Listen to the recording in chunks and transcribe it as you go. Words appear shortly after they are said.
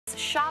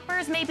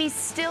shoppers may be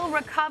still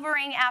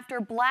recovering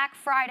after Black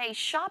Friday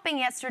shopping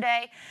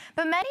yesterday,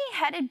 but many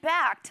headed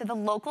back to the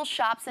local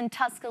shops in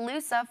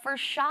Tuscaloosa for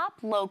Shop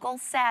Local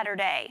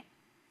Saturday.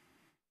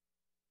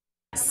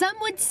 Some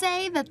would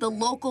say that the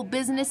local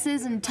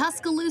businesses in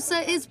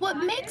Tuscaloosa is what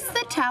makes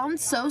the town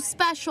so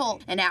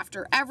special. And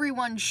after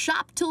everyone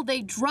shopped till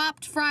they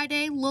dropped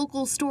Friday,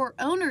 local store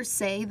owners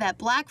say that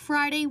Black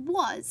Friday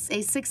was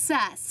a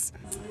success.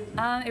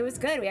 It was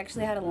good. We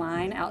actually had a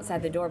line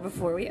outside the door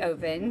before we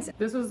opened.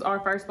 This was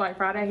our first Black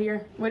Friday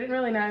here. We didn't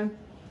really know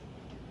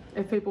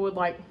if people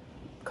would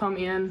come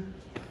in,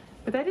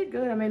 but they did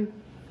good. I mean,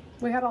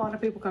 we had a lot of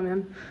people come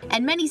in.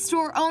 And many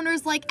store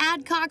owners like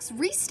Adcox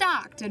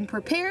restocked and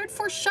prepared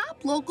for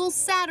Shop Local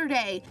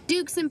Saturday.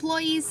 Duke's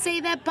employees say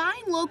that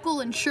buying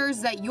local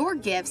ensures that your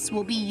gifts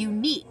will be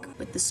unique,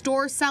 with the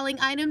store selling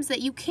items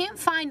that you can't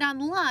find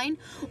online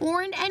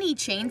or in any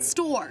chain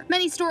store.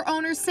 Many store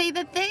owners say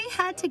that they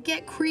had to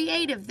get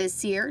creative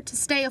this year to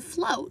stay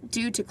afloat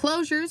due to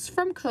closures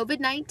from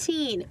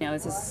COVID-19.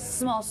 It's a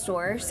small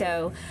store,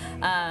 so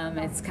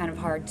it's kind of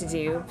hard to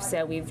do.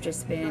 So we've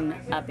just been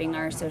upping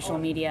our social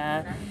media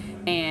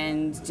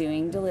and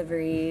doing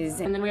deliveries.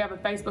 And then we have a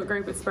Facebook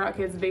group at Sprout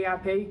Kids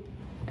VIP,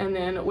 and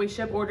then we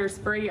ship orders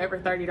free over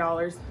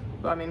 $30.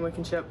 I mean, we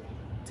can ship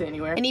to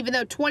anywhere. And even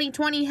though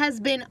 2020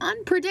 has been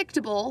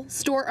unpredictable,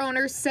 store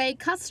owners say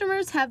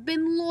customers have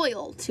been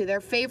loyal to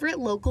their favorite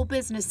local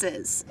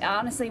businesses.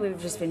 Honestly,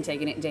 we've just been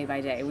taking it day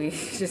by day. We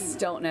just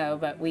don't know,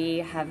 but we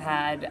have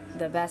had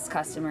the best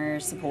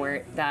customer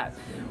support that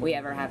we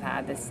ever have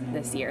had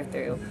this year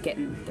through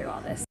getting through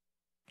all this.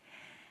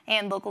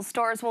 And local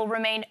stores will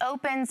remain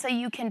open so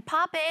you can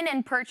pop in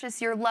and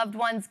purchase your loved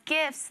ones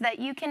gifts that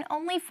you can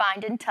only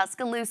find in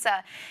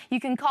Tuscaloosa. You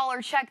can call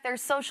or check their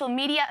social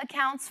media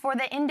accounts for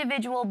the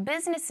individual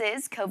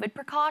businesses' COVID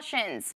precautions.